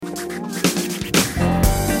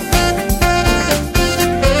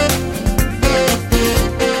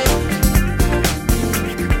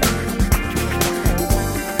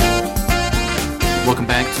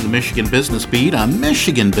Michigan Business Beat on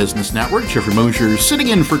Michigan Business Network. Jeffrey Mosier sitting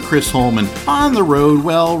in for Chris Holman on the road,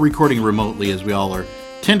 recording remotely as we all are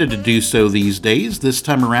tended to do so these days. This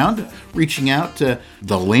time around, reaching out to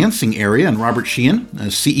the Lansing area, and Robert Sheehan,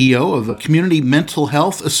 CEO of the Community Mental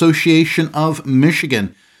Health Association of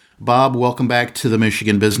Michigan. Bob, welcome back to the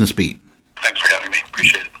Michigan Business Beat. Thanks for having me.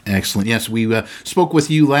 Appreciate it. Excellent. Yes, we spoke with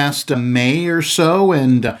you last May or so,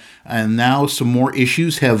 and now some more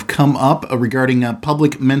issues have come up regarding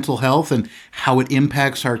public mental health and how it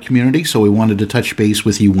impacts our community, so we wanted to touch base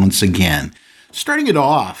with you once again. Starting it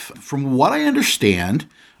off, from what I understand,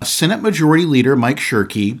 Senate Majority Leader Mike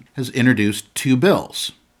Shirkey has introduced two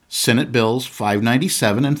bills, Senate Bills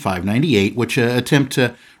 597 and 598, which attempt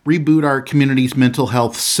to reboot our community's mental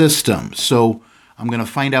health system. So I'm going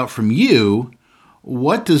to find out from you,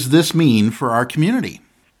 what does this mean for our community?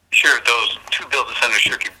 Sure. Those two bills that Senator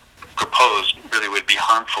Shirkey proposed really would be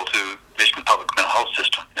harmful to Michigan public mental health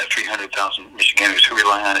system. There are 300,000 Michiganders who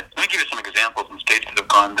rely on it. Let me give you some examples in states that have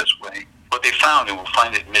gone this way. What they found, and we'll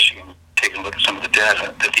find it in Michigan, taking a look at some of the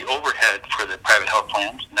data, that the overhead for the private health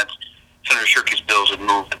plans, and that's Senator Shirkey's bills would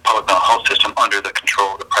move the public mental health system under the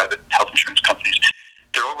control of the private health insurance companies.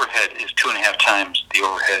 Their overhead is 2.5 times the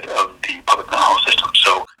overhead of the public mental health system.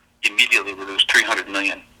 So immediately we lose $300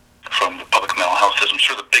 million from the public mental health system.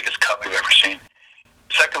 Sort of the biggest cut we've ever seen.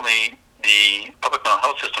 Secondly, the public mental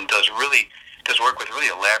health system does work with really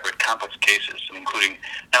elaborate, complex cases, including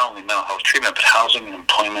not only mental health treatment, but housing and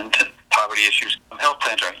employment and poverty issues. Health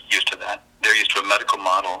plans aren't used to that. They're used to a medical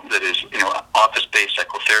model that is, office-based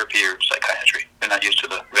psychotherapy or psychiatry. They're not used to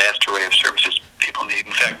the vast array of services people need.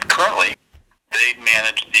 In fact, currently, they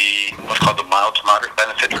manage what's called the mild to moderate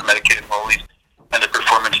benefit for Medicaid enrollees, and the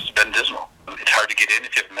performance has been dismal. It's hard to get in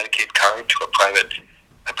if you have a Medicaid card to a private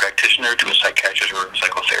practitioner, to a psychiatrist or a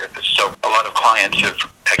psychotherapist. So a lot of clients have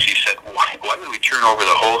actually said, why would we turn over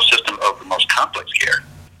the whole system of the most complex care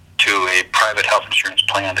to a private health insurance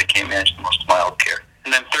plan that can't manage the most mild care?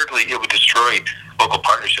 And then thirdly, it would destroy local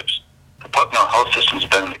partnerships. The public mental health system's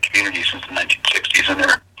been in the community since the 1960s, and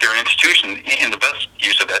they're an institution in the best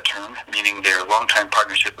use of that term, meaning they're a long-time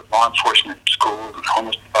partnership with law enforcement, schools, and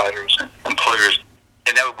homeless providers and employers,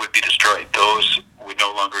 and that would be destroyed. Those would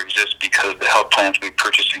no longer exist because the health plans would be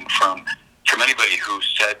purchasing from anybody who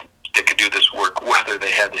said they could do this work, whether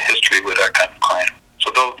they had the history with our kind of client.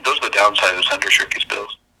 So those are the downsides of Senator Shirkey's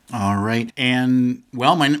bills. All right. And,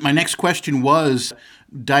 my next question was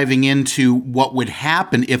diving into what would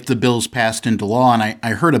happen if the bills passed into law, and I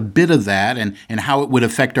heard a bit of that and how it would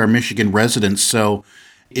affect our Michigan residents. So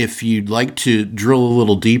if you'd like to drill a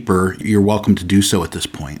little deeper, you're welcome to do so at this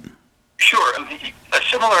point. Sure. A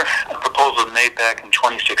similar proposal was made back in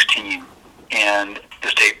 2016, and the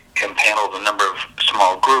state paneled a number of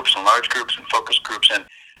small groups and large groups and focus groups, and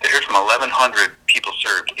they heard from 1,100 people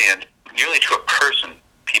served, and nearly to a person,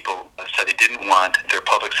 people said they didn't want their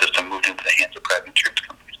public system moved into the hands of private insurance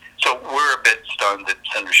companies. So we're a bit stunned that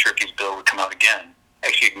Senator Shirkey's bill would come out again,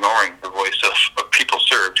 actually ignoring the voice of people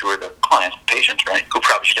served, who are the clients, patients, right, who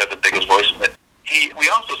probably should have the biggest voice in it. We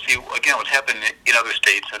also see, again, what's happened in other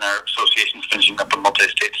states, and our association is finishing up a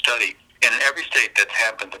multi-state study. And in every state that's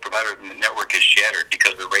happened, the provider network is shattered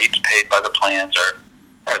because the rates paid by the plans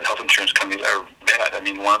or the health insurance companies are bad.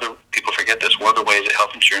 People forget this. One of the ways that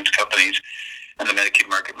health insurance companies and the Medicaid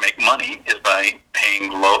market make money is by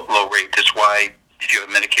paying low rate. That's why if you have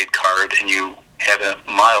a Medicaid card and you have a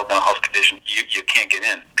mild mental health condition, you can't get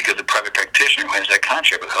in because the private practitioner who has that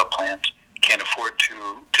contract with health plans can't afford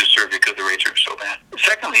to serve you because the rates are so bad.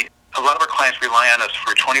 Secondly, a lot of our clients rely on us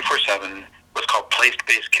for 24/7, what's called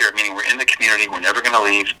place-based care, meaning we're in the community, we're never going to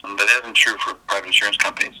leave. But that isn't true for private insurance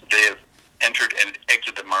companies. They have entered and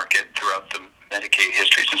exited the market throughout the Medicaid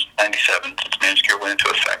history since 97, since managed care went into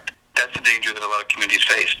effect. That's the danger that a lot of communities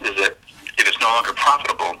face, is that if it's no longer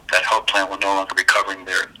profitable, that health plan will no longer be covering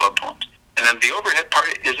their loved ones. And then the overhead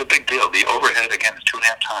part is a big deal. The overhead, again, is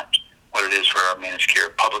 2.5 times what it is for our managed care,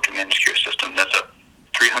 public and managed care system. That's a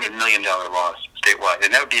 $300 million loss statewide,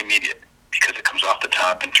 and that would be immediate because it comes off the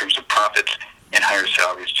top in terms of profits and higher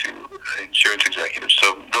salaries to insurance executives.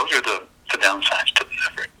 So those are the downsides to the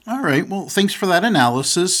effort. All right. Well, thanks for that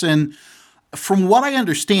analysis. And from what I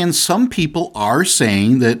understand, some people are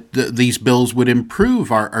saying that these bills would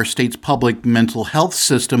improve our state's public mental health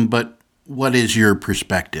system, but what is your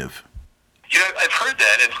perspective? I've heard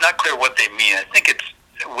that. It's not clear what they mean. I think it's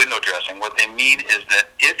window dressing. What they mean is that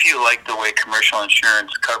if you like the way commercial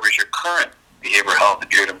insurance covers your current behavioral health,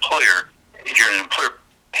 if you're an employer, if you're an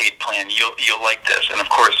employer-paid plan, you'll like this. And of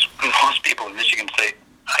course, most people in Michigan say,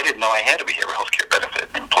 I didn't know I had a behavioral health care benefit,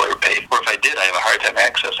 employer-paid, or if I did, I have a hard time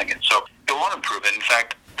accessing it. So it won't improve it. In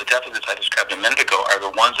fact, the deficits I described a minute ago are the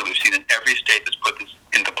the ones that we've seen in every state that's put this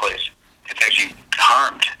into place. It's actually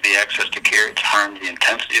harmed the access to care. It's harmed the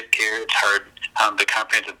intensity of care. It's harmed the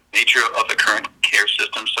comprehensive nature of the current care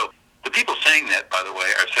system. So the people saying that, by the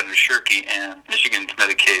way, are Senator Shirkey and Michigan's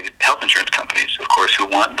Medicaid health insurance companies, of course, who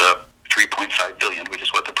want the $3.5 billion, which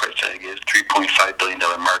is what the price tag is, $3.5 billion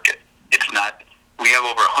market. It's not. We have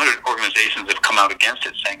over 100 organizations that have come out against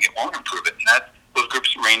it, saying it won't improve it. And those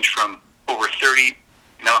groups range from over 30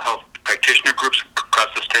 mental health practitioner groups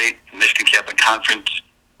across the state, the Michigan Catholic Conference,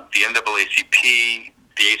 the NAACP,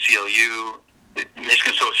 the ACLU, the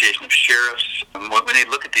Michigan Association of Sheriffs. When they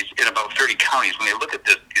look at these, in about 30 counties, when they look at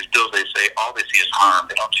these bills, they say all they see is harm.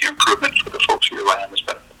 They don't see improvement for the folks who rely on this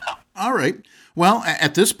benefit now. All right. Well,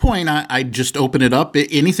 at this point, I'd just open it up.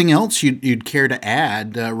 Anything else you'd care to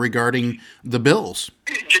add regarding the bills?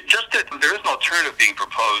 Just that there is an alternative being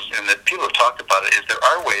proposed, and that people have talked about it, is there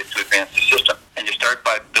are ways to advance the system. And you start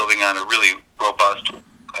by building on a really robust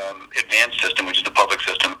advanced system, which is the public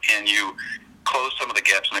system, and you close some of the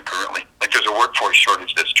gaps in it currently. Like there's a workforce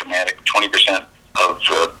shortage that's dramatic. 20% of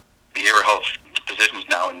behavioral health positions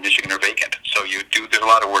now in Michigan are vacant. So there's a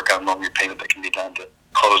lot of work on loan repayment that can be done to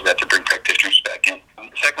close that, to bring practitioners back in.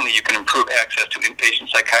 Secondly, you can improve access to inpatient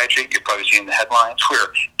psychiatry. You've probably seen the headlines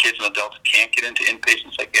where kids and adults can't get into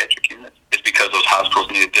inpatient psychiatric units. It's because those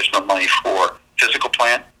hospitals need additional money for physical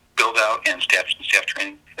plant build out and staff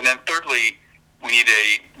training. And then thirdly, we need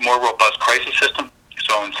a more robust crisis system.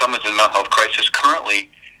 So when someone's in a mental health crisis currently,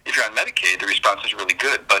 if you're on Medicaid, the response is really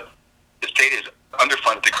good, but the state has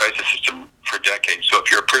underfunded the crisis system for decades. So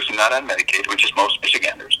if you're a person not on Medicaid, which is most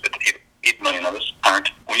Michiganders, but 8 million of us aren't,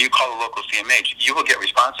 when you call a local CMH, you will get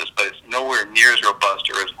responses, but it's nowhere near as robust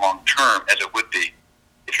or as long-term as it would be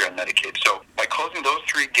if you're on Medicaid. So by closing those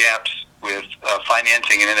three gaps with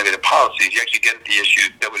financing and innovative policies, you actually get at the issue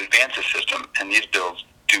that would advance the system, and these bills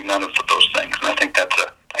do none of those things. And I think that's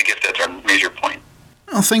our major point.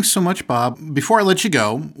 Well, thanks so much, Bob. Before I let you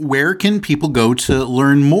go, where can people go to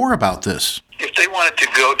learn more about this? If they wanted to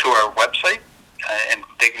go to our website, and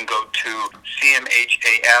they can go to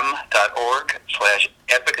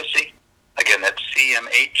cmham.org/advocacy. Again, that's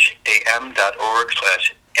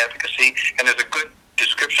cmham.org/advocacy. And there's a good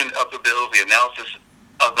description of the bills, the analysis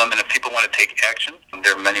of them, and if people want to take action,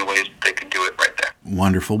 there are many ways they can do it right there.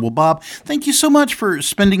 Wonderful. Well, Bob, thank you so much for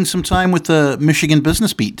spending some time with the Michigan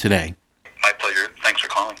Business Beat today. My pleasure. Thanks for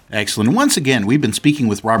calling. Excellent. And once again, we've been speaking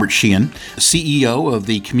with Robert Sheehan, CEO of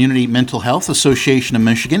the Community Mental Health Association of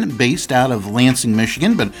Michigan, based out of Lansing,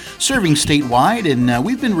 Michigan, but serving statewide. And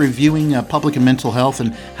we've been reviewing public and mental health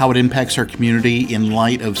and how it impacts our community in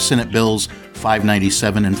light of Senate Bills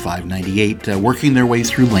 597 and 598, working their way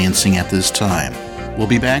through Lansing at this time. We'll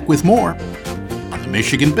be back with more on the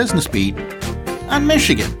Michigan Business Beat on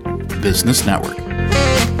Michigan Business Network.